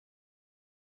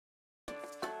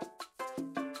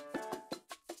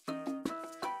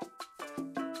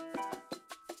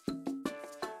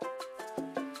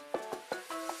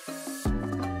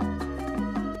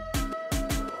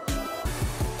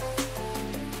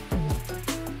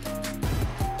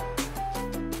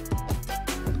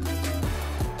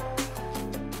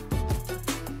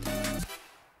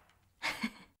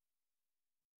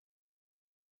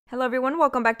Hello everyone,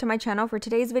 welcome back to my channel. For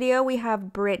today's video, we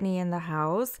have Brittany in the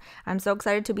house. I'm so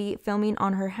excited to be filming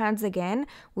on her hands again.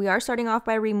 We are starting off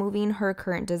by removing her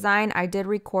current design. I did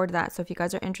record that, so if you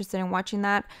guys are interested in watching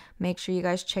that, make sure you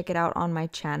guys check it out on my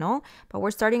channel. But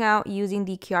we're starting out using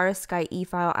the Kiara Sky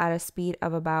e-file at a speed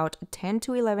of about 10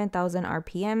 to 11,000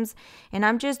 RPMs. And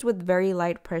I'm just with very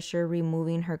light pressure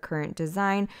removing her current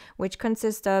design, which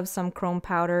consists of some chrome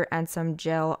powder and some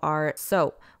gel art.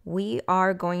 So we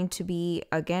are going to be,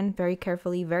 again, very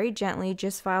carefully, very gently,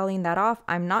 just filing that off.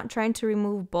 I'm not trying to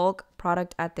remove bulk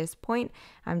product at this point.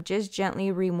 I'm just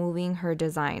gently removing her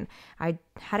design. I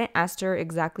hadn't asked her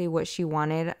exactly what she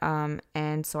wanted,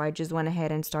 and so I just went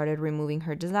ahead and started removing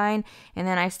her design. And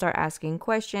then I start asking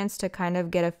questions to kind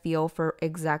of get a feel for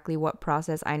exactly what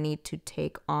process I need to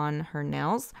take on her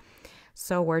nails.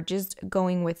 So we're just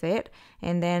going with it.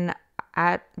 And then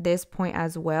at this point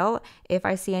as well, if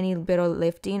I see any bit of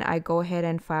lifting, I go ahead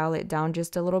and file it down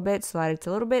just a little bit so that it's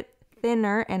a little bit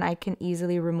thinner and I can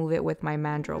easily remove it with my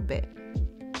mandrel bit.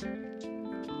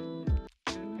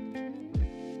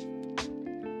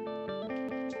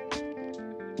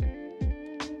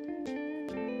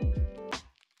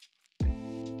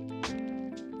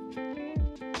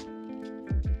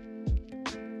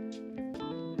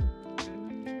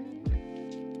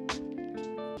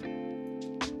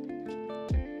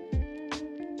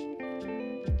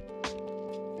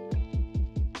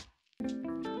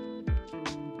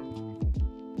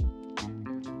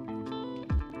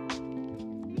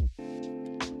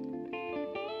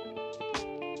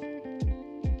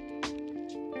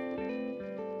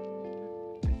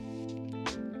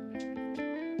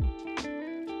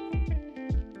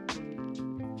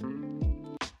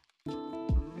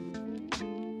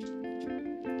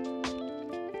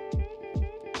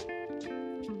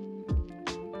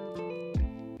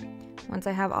 Once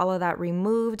I have all of that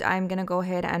removed, I'm going to go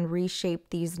ahead and reshape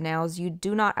these nails. You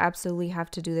do not absolutely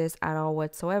have to do this at all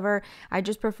whatsoever. I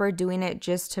just prefer doing it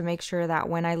just to make sure that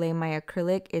when I lay my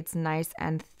acrylic, it's nice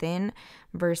and thin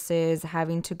versus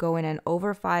having to go in and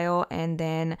overfile and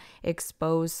then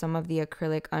expose some of the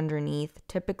acrylic underneath.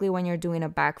 Typically when you're doing a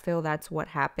backfill, that's what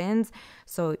happens.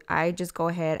 So I just go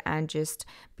ahead and just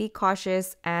be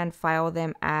cautious and file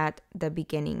them at the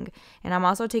beginning. And I'm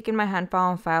also taking my hand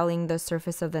file and filing the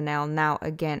surface of the nail. Now,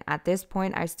 again, at this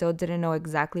point, I still didn't know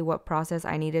exactly what process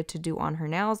I needed to do on her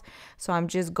nails. So I'm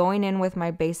just going in with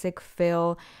my basic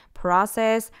fill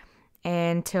process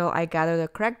until I gather the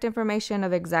correct information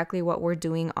of exactly what we're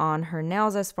doing on her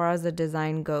nails as far as the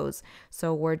design goes.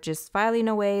 So we're just filing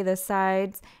away the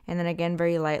sides and then again,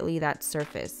 very lightly that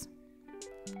surface.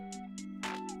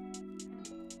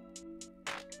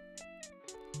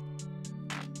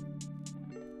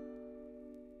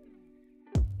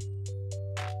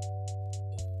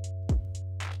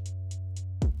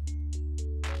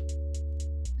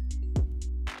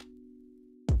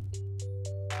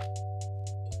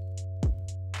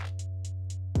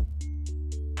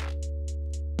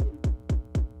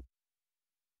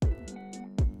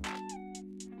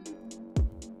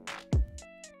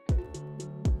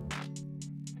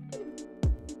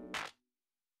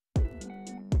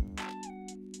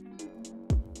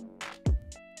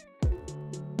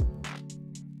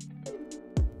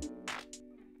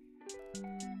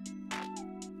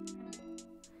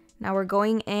 Now we're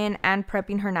going in and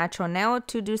prepping her natural nail.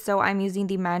 To do so, I'm using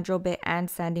the mandrel bit and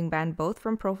sanding band, both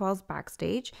from Profiles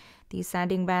Backstage. These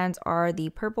sanding bands are the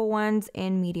purple ones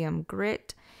in medium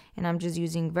grit, and I'm just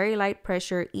using very light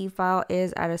pressure. E-file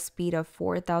is at a speed of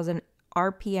 4,000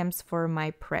 RPMs for my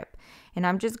prep. And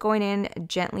I'm just going in,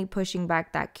 gently pushing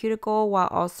back that cuticle while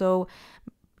also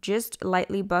just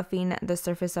lightly buffing the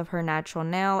surface of her natural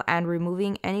nail and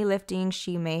removing any lifting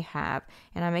she may have.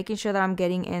 And I'm making sure that I'm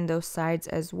getting in those sides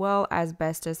as well as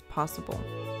best as possible.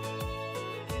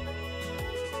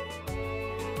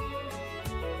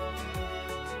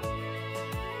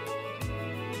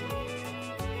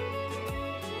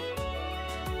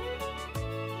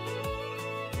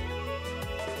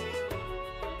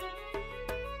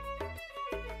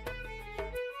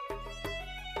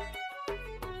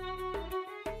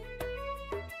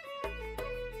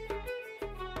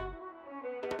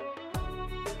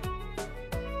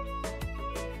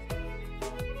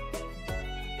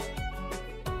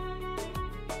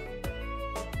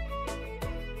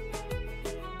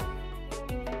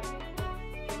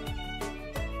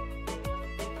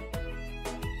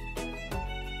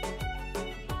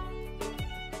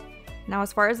 Now,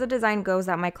 as far as the design goes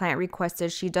that my client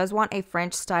requested, she does want a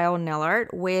French style nail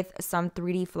art with some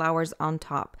 3D flowers on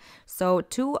top. So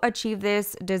to achieve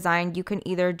this design, you can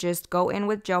either just go in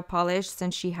with gel polish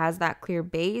since she has that clear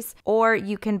base, or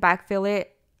you can backfill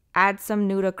it add some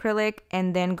nude acrylic,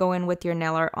 and then go in with your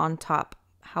nail art on top.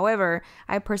 However,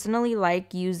 I personally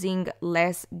like using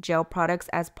less gel products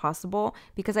as possible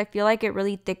because I feel like it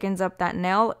really thickens up that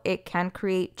nail. It can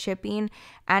create chipping,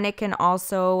 and it can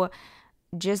also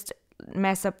just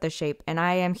mess up the shape, and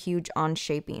I am huge on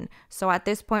shaping. So at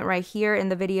this point right here in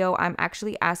the video, I'm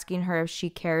actually asking her if she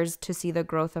cares to see the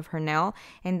growth of her nail,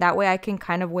 and that way I can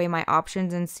kind of weigh my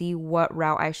options and see what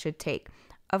route I should take.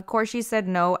 Of course, she said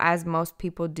no, as most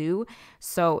people do.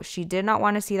 So she did not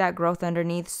want to see that growth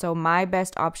underneath. So my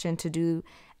best option to do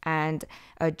and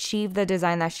achieve the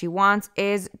design that she wants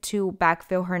is to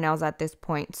backfill her nails at this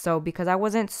point. So because I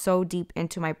wasn't so deep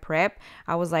into my prep,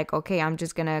 I was like, okay, I'm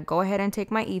just gonna go ahead and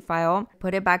take my e-file,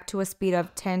 put it back to a speed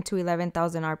of 10 to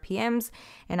 11,000 RPMs,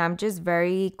 and I'm just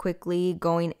very quickly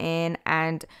going in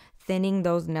and thinning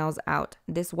those nails out.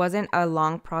 This wasn't a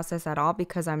long process at all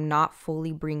because I'm not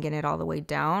fully bringing it all the way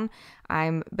down.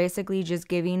 I'm basically just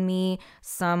giving me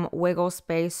some wiggle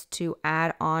space to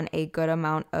add on a good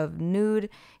amount of nude,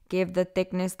 give the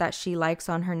thickness that she likes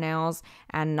on her nails,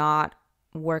 and not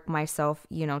work myself,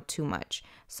 too much.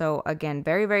 So again,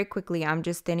 very, very quickly, I'm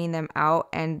just thinning them out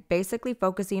and basically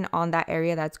focusing on that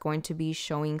area that's going to be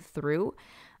showing through.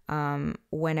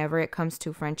 Whenever it comes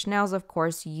to French nails, of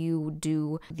course, you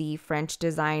do the French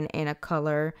design in a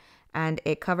color and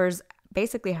it covers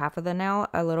basically half of the nail,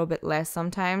 a little bit less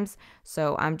sometimes.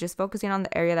 So I'm just focusing on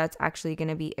the area that's actually going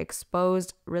to be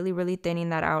exposed, really, really thinning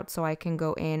that out so I can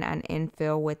go in and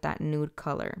infill with that nude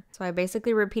color. So I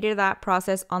basically repeated that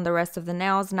process on the rest of the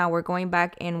nails. Now we're going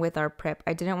back in with our prep.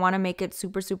 I didn't want to make it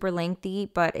super, super lengthy,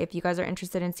 but if you guys are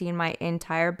interested in seeing my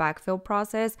entire backfill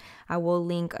process, I will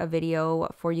link a video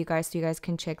for you guys so you guys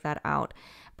can check that out.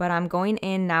 But I'm going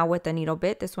in now with a needle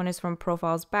bit. This one is from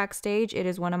Profiles Backstage. It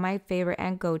is one of my favorite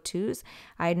and go-tos.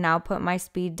 I now put my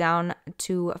speed down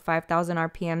to 5,000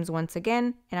 RPMs once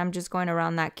again, and I'm just going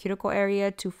around that cuticle area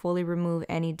to fully remove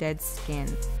any dead skin.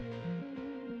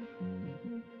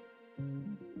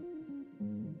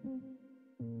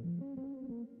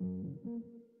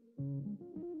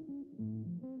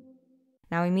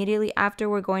 Now immediately after,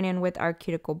 we're going in with our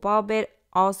cuticle ball bit,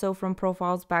 also from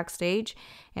Profiles Backstage,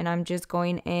 and I'm just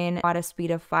going in at a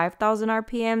speed of 5,000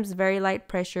 RPMs, very light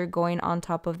pressure going on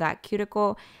top of that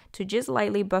cuticle to just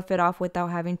lightly buff it off without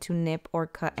having to nip or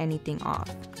cut anything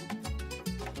off.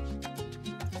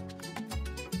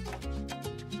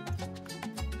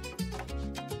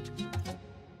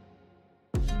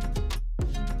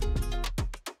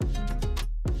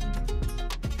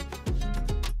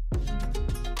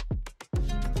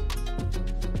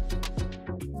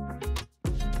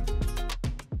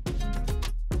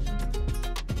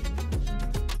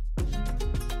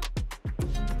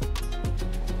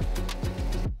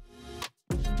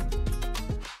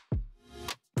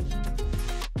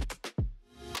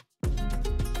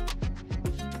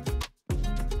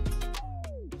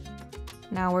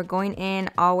 Now we're going in,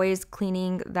 always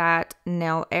cleaning that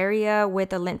nail area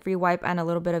with a lint-free wipe and a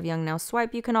little bit of Young Nail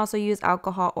Swipe. You can also use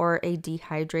alcohol or a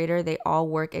dehydrator. They all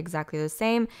work exactly the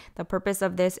same. The purpose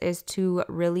of this is to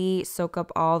really soak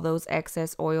up all those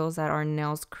excess oils that our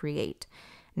nails create.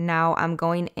 Now I'm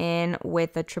going in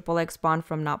with the XXX Bond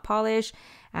from Not Polish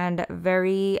and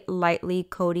very lightly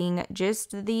coating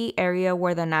just the area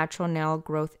where the natural nail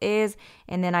growth is.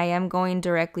 And then I am going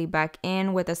directly back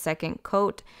in with a second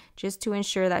coat just to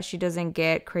ensure that she doesn't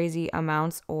get crazy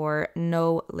amounts or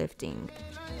no lifting.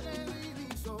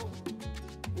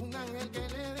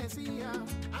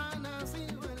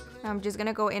 I'm just going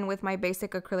to go in with my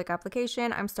basic acrylic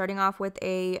application. I'm starting off with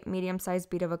a medium-sized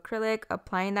bead of acrylic,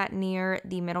 applying that near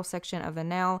the middle section of the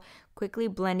nail, quickly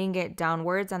blending it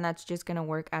downwards, and that's just going to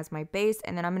work as my base.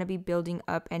 And then I'm going to be building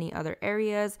up any other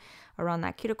areas around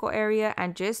that cuticle area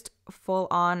and just full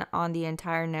on the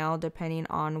entire nail depending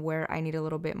on where I need a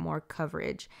little bit more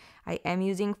coverage. I am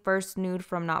using First Nude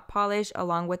from Not Polish.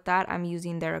 Along with that, I'm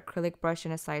using their acrylic brush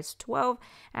in a size 12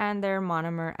 and their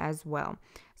monomer as well.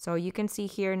 So you can see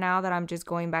here now that I'm just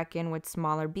going back in with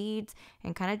smaller beads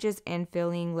and kind of just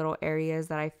infilling little areas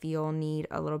that I feel need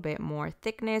a little bit more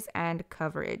thickness and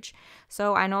coverage.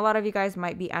 So I know a lot of you guys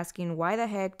might be asking, why the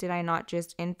heck did I not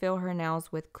just infill her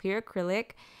nails with clear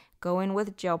acrylic, go in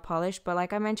with gel polish? But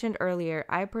like I mentioned earlier,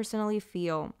 I personally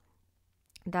feel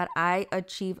that I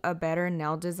achieve a better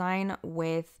nail design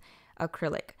with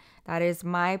acrylic. That is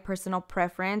my personal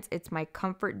preference. It's my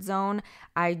comfort zone.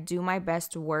 I do my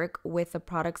best work with the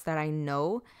products that I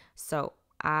know. So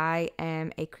I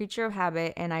am a creature of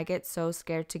habit and I get so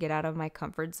scared to get out of my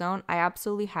comfort zone. I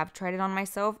absolutely have tried it on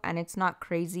myself and it's not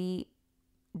crazy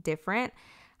different.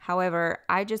 However,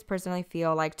 I just personally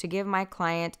feel like to give my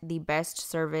client the best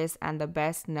service and the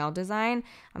best nail design,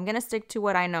 I'm going to stick to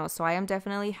what I know. So I am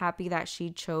definitely happy that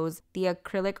she chose the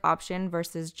acrylic option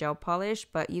versus gel polish,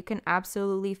 but you can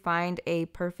absolutely find a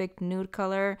perfect nude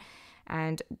color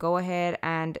and go ahead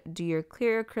and do your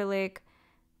clear acrylic,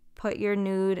 put your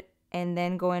nude, and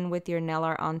then go in with your nail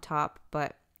art on top.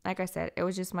 But like I said, it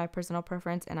was just my personal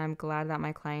preference, and I'm glad that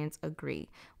my clients agree.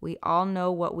 We all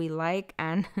know what we like,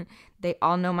 and they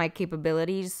all know my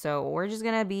capabilities, so we're just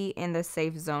gonna be in the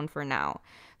safe zone for now.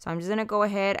 So I'm just gonna go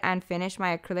ahead and finish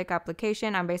my acrylic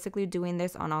application. I'm basically doing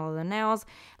this on all of the nails.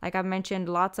 Like I've mentioned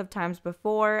lots of times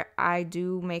before, I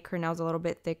do make her nails a little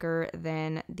bit thicker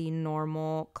than the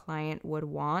normal client would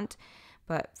want.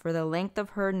 But for the length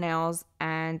of her nails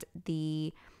and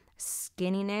the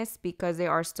skinniness, because they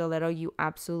are stiletto, you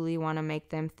absolutely want to make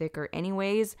them thicker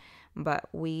anyways. But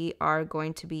we are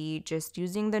going to be just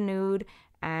using the nude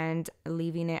and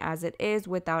leaving it as it is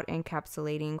without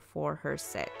encapsulating for her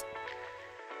set.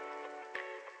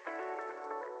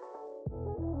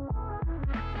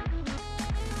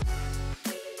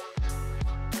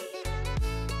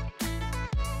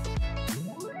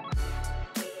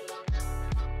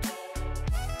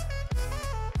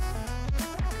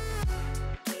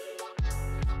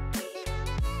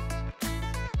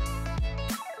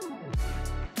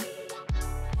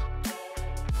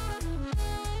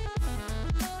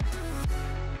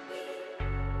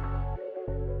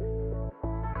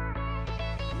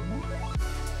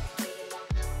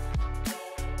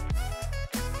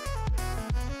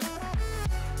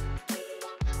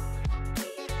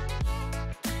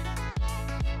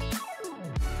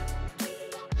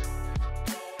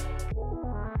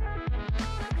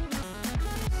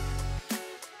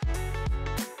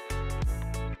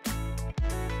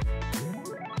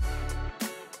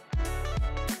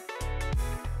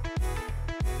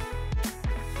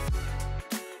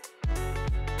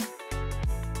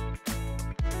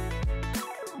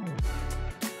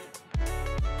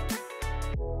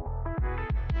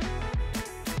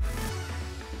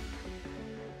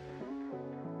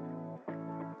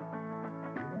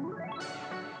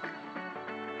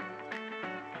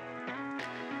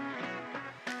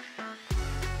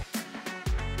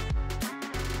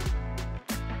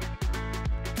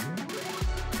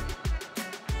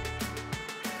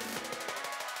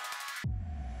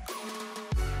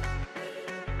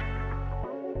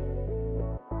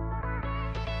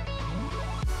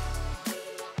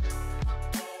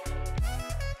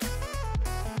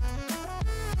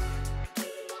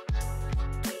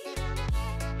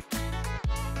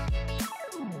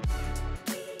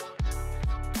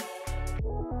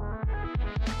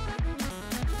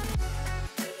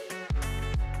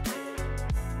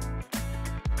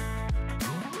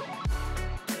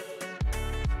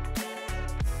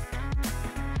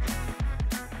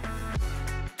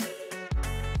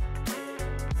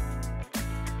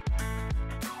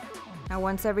 Now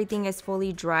once everything is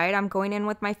fully dried, I'm going in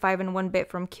with my 5-in-1 bit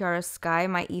from Kiara Sky.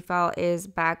 My e-file is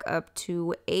back up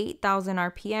to 8,000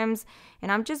 RPMs, and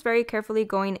I'm just very carefully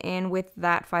going in with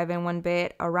that 5-in-1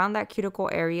 bit around that cuticle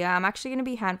area. I'm actually going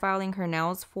to be hand filing her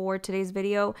nails for today's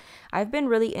video. I've been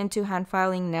really into hand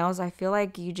filing nails. I feel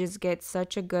like you just get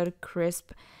such a good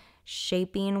crisp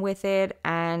shaping with it,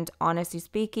 and honestly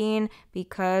speaking,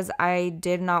 because I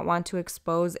did not want to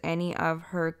expose any of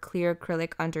her clear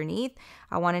acrylic underneath,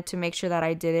 I wanted to make sure that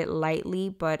I did it lightly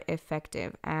but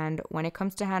effective. And when it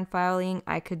comes to hand filing,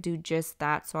 I could do just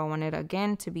that, so I wanted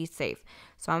again to be safe.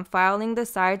 So I'm filing the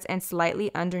sides and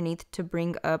slightly underneath to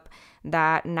bring up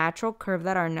that natural curve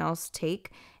that our nails take.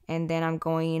 And then I'm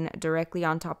going directly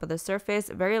on top of the surface,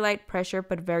 very light pressure,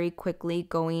 but very quickly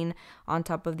going on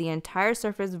top of the entire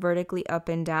surface vertically up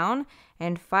and down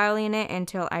and filing it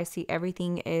until I see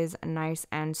everything is nice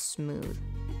and smooth.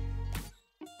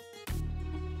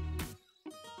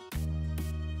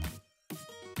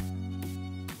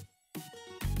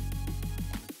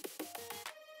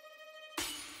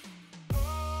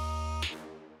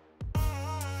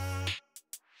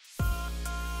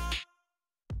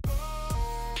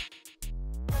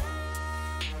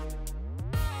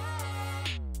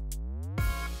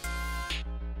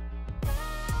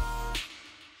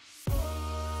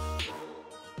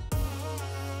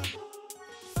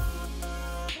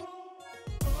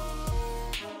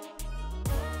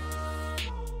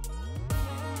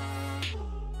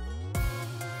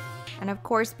 And of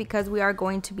course, because we are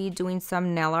going to be doing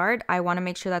some nail art, I want to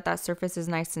make sure that that surface is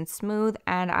nice and smooth,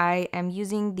 and I am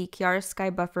using the Kiara Sky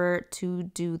buffer to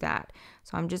do that.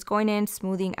 So I'm just going in,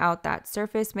 smoothing out that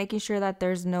surface, making sure that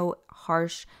there's no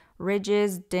harsh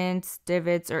ridges, dents,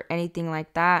 divots, or anything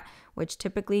like that, which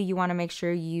typically you want to make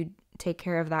sure you take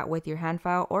care of that with your hand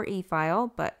file or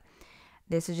e-file, but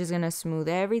this is just going to smooth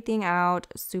everything out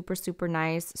super, super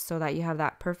nice so that you have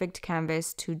that perfect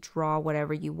canvas to draw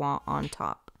whatever you want on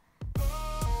top.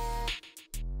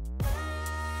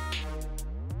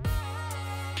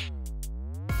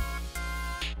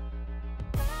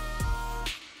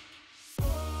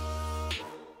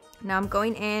 Now I'm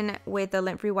going in with a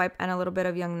lint-free wipe and a little bit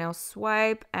of Young Nail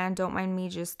Swipe, and don't mind me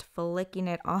just flicking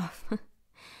it off.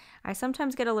 I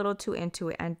sometimes get a little too into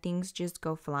it and things just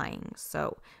go flying.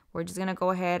 So we're just going to go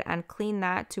ahead and clean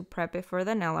that to prep it for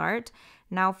the nail art.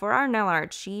 Now for our nail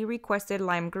art, she requested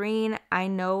lime green. I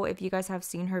know if you guys have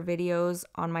seen her videos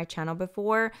on my channel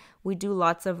before, we do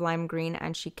lots of lime green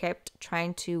and she kept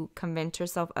trying to convince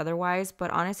herself otherwise. But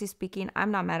honestly speaking,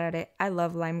 I'm not mad at it. I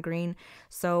love lime green.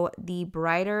 So the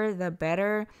brighter, the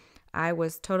better. I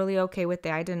was totally okay with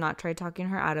it. I did not try talking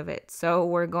her out of it. So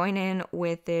we're going in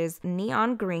with this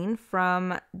neon green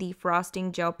from the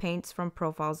frosting gel paints from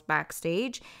Profiles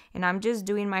Backstage. And I'm just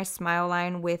doing my smile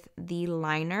line with the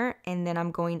liner. And then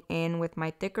I'm going in with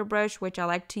my thicker brush, which I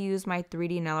like to use my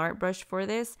 3D nail art brush for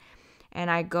this.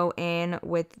 And I go in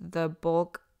with the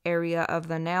bulk area of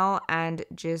the nail and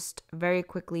just very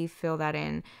quickly fill that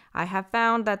in. I have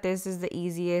found that this is the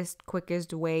easiest,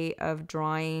 quickest way of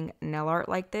drawing nail art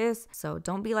like this. So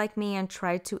don't be like me and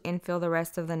try to infill the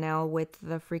rest of the nail with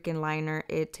the freaking liner.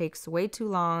 It takes way too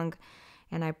long.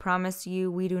 And I promise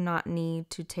you, we do not need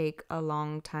to take a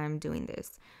long time doing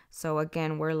this. So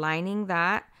again, we're lining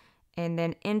that and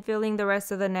then infilling the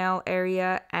rest of the nail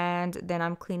area, and then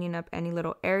I'm cleaning up any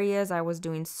little areas. I was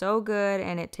doing so good,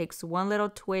 and it takes one little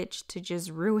twitch to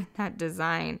just ruin that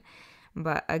design.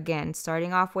 But again,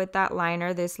 starting off with that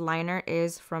liner. This liner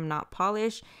is from Not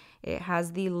Polish. It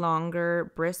has the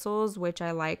longer bristles, which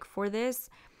I like for this.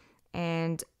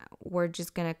 And we're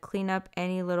just going to clean up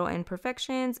any little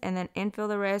imperfections and then infill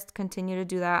the rest, continue to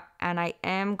do that. And I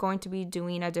am going to be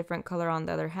doing a different color on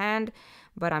the other hand,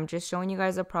 but I'm just showing you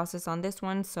guys the process on this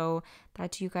one so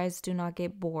that you guys do not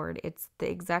get bored. It's the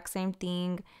exact same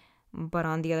thing, but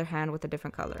on the other hand with a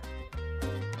different color.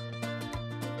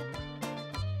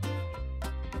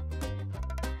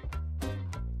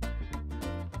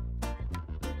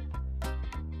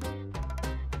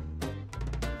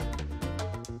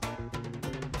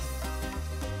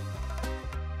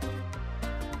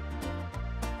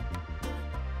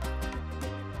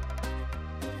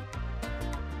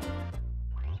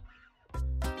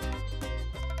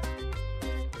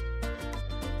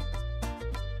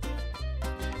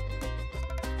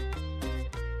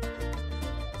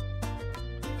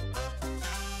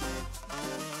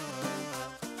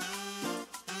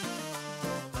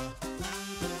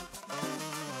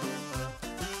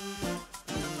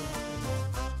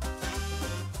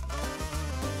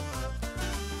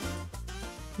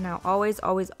 Now,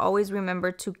 always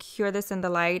remember to cure this in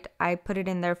the light. I put it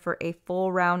in there for a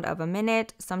full round of a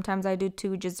minute. Sometimes I do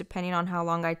two, just depending on how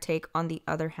long I take on the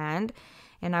other hand.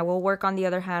 And I will work on the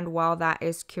other hand while that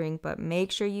is curing, but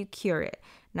make sure you cure it.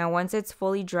 Now, once it's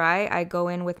fully dry, I go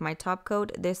in with my top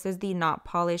coat. This is the Not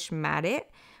Polish Matte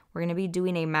It. We're going to be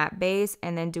doing a matte base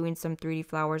and then doing some 3D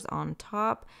flowers on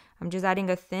top. I'm just adding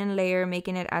a thin layer,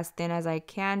 making it as thin as I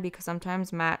can because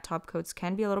sometimes matte top coats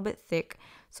can be a little bit thick.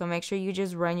 So make sure you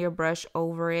just run your brush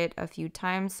over it a few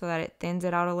times so that it thins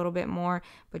it out a little bit more,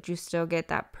 but you still get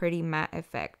that pretty matte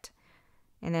effect.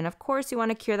 And then of course you want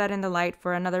to cure that in the light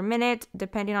for another minute,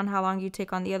 depending on how long you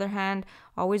take on the other hand.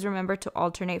 Always remember to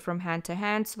alternate from hand to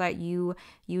hand so that you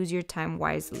use your time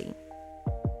wisely.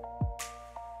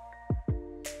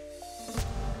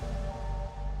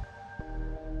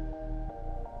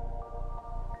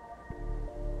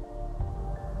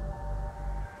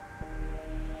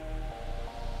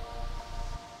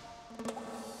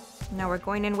 Now we're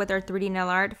going in with our 3D nail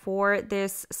art. For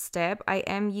this step, I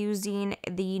am using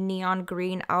the neon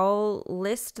green. I'll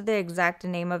list the exact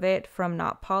name of it from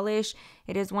Not Polish.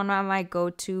 It is one of my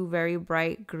go-to very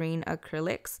bright green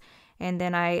acrylics. And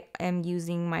then I am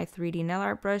using my 3D nail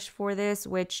art brush for this,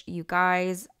 which you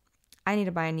guys, I need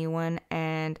to buy a new one.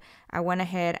 And I went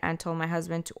ahead and told my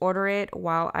husband to order it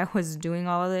while I was doing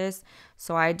all of this,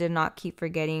 so I did not keep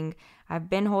forgetting. I've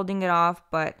been holding it off,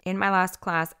 but in my last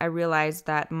class, I realized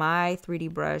that my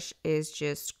 3D brush is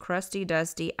just crusty,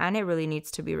 dusty, and it really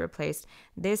needs to be replaced.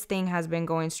 This thing has been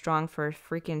going strong for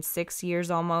freaking 6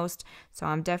 years almost, so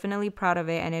I'm definitely proud of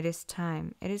it, and it is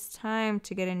time. It is time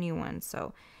to get a new one.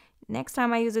 So next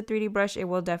time I use a 3D brush, it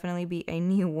will definitely be a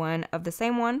new one of the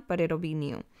same one, but it'll be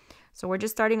new. So we're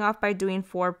just starting off by doing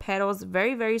 4 petals.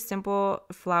 Very, very simple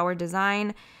flower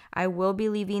design. I will be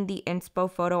leaving the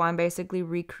inspo photo. I'm basically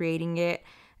recreating it.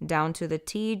 down to the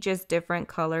T, just different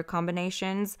color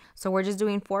combinations. So we're just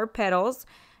doing 4 petals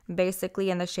basically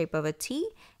in the shape of a T,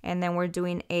 and then we're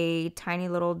doing a tiny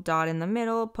little dot in the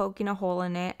middle, poking a hole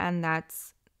in it, and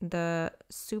that's the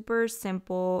super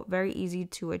simple, very easy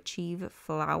to achieve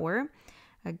flower.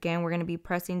 Again, we're going to be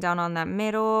pressing down on that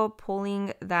middle,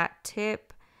 pulling that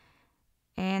tip,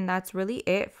 and that's really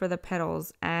it for the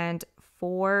petals. And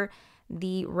for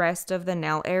the rest of the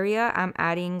nail area, I'm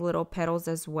adding little petals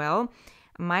as well.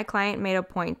 My client made a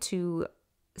point to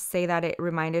say that it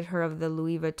reminded her of the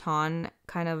Louis Vuitton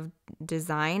kind of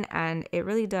design, and it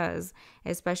really does,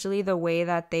 especially the way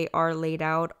that they are laid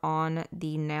out on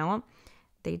the nail.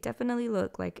 They definitely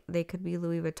look like they could be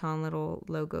Louis Vuitton little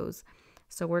logos.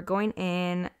 So we're going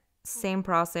in, same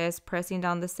process, pressing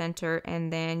down the center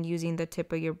and then using the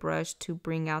tip of your brush to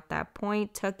bring out that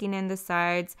point, tucking in the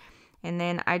sides. And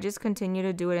then I just continue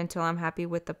to do it until I'm happy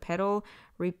with the petal.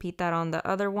 Repeat that on the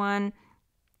other one.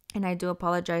 And I do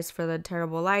apologize for the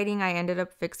terrible lighting. I ended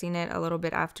up fixing it a little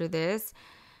bit after this,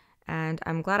 and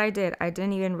I'm glad I did. I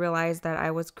didn't even realize that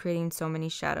I was creating so many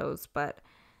shadows, but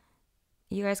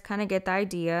you guys kind of get the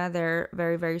idea. They're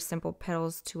very, very simple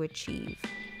petals to achieve.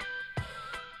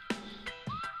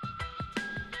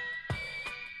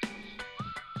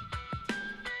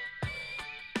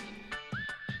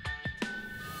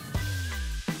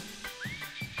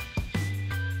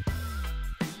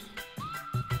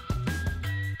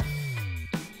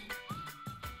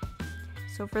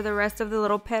 So for the rest of the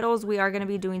little petals, we are going to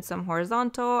be doing some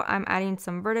horizontal. I'm adding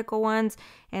some vertical ones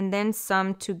and then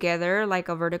some together, like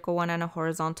a vertical one and a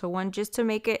horizontal one, just to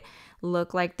make it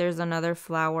look like there's another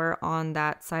flower on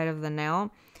that side of the nail.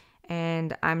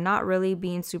 And I'm not really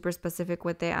being super specific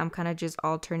with it. I'm kind of just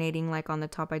alternating, like on the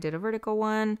top I did a vertical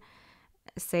one,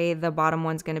 say the bottom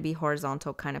one's going to be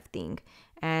horizontal kind of thing.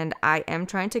 And I am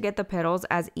trying to get the petals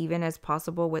as even as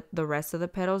possible with the rest of the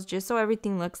petals, just so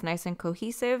everything looks nice and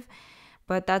cohesive.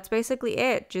 But that's basically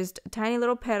it. Just a tiny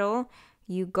little petal.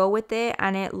 You go with it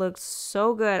and it looks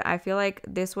so good. I feel like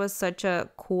this was such a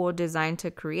cool design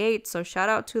to create. So shout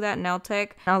out to that nail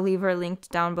tech. I'll leave her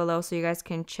linked down below so you guys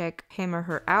can check him or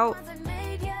her out.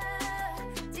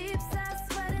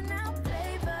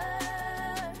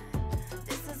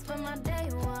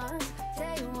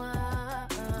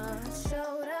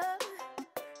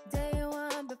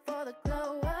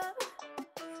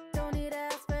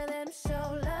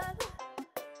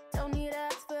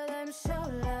 Show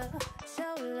love.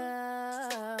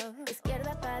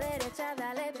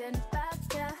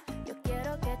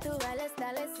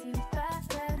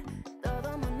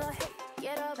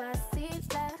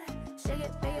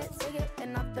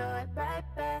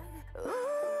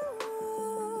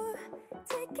 Ooh,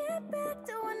 take it back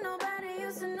to when nobody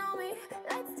used to know me.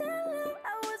 Let's tell you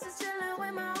I was just chilling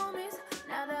with my homies.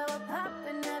 Now that we're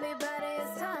popping, everybody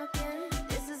is talking.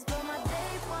 This is for my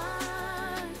day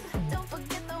ones. Don't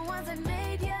forget the ones that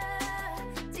made ya.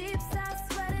 Deep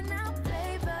south sweating out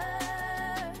flavor.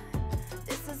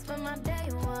 This is for my day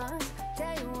ones,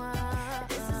 day ones.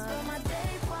 This is for my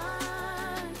day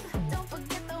ones. Don't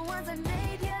forget the ones that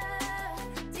made ya.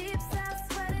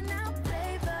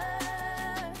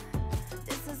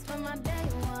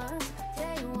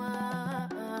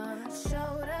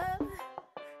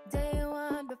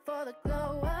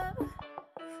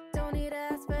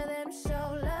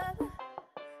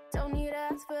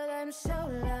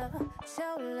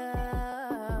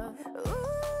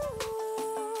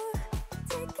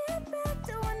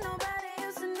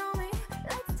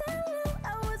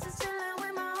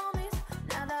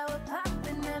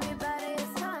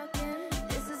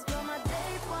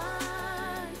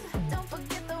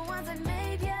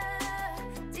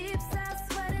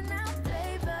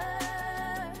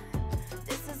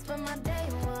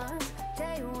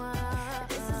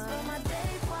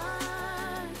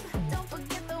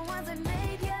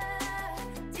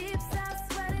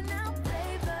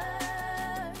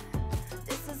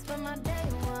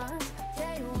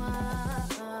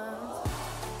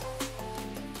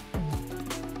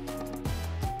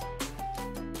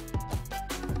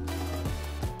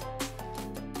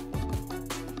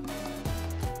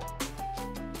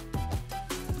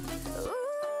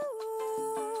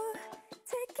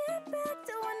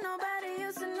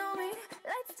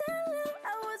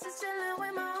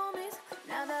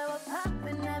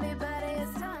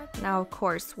 Now, of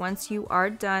course, once you are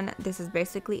done, this is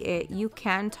basically it. You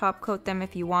can top coat them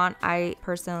if you want. I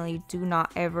personally do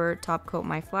not ever top coat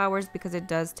my flowers because it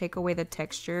does take away the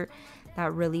texture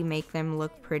that really make them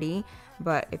look pretty.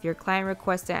 But if your client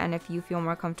requests it and if you feel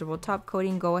more comfortable top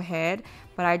coating, go ahead.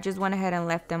 But I just went ahead and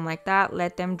left them like that,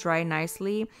 let them dry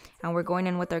nicely. And we're going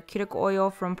in with our cuticle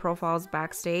oil from Profiles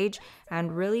Backstage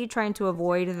and really trying to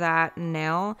avoid that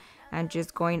nail and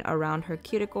just going around her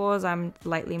cuticles. I'm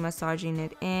lightly massaging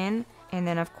it in. And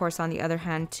then of course on the other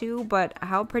hand too. But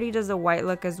how pretty does the white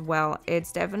look as well?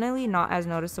 It's definitely not as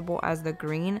noticeable as the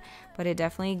green, but it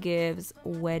definitely gives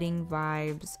wedding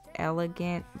vibes,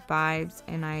 elegant vibes,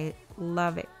 and I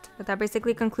love it. But that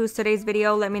basically concludes today's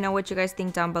video. Let me know what you guys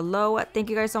think down below. Thank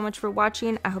you guys so much for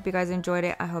watching. I hope you guys enjoyed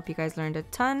it. I hope you guys learned a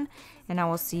ton, and I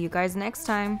will see you guys next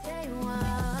time.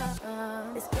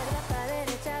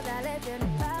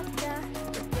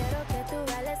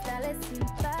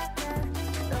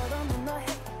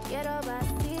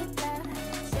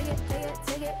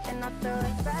 And I throw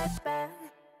it right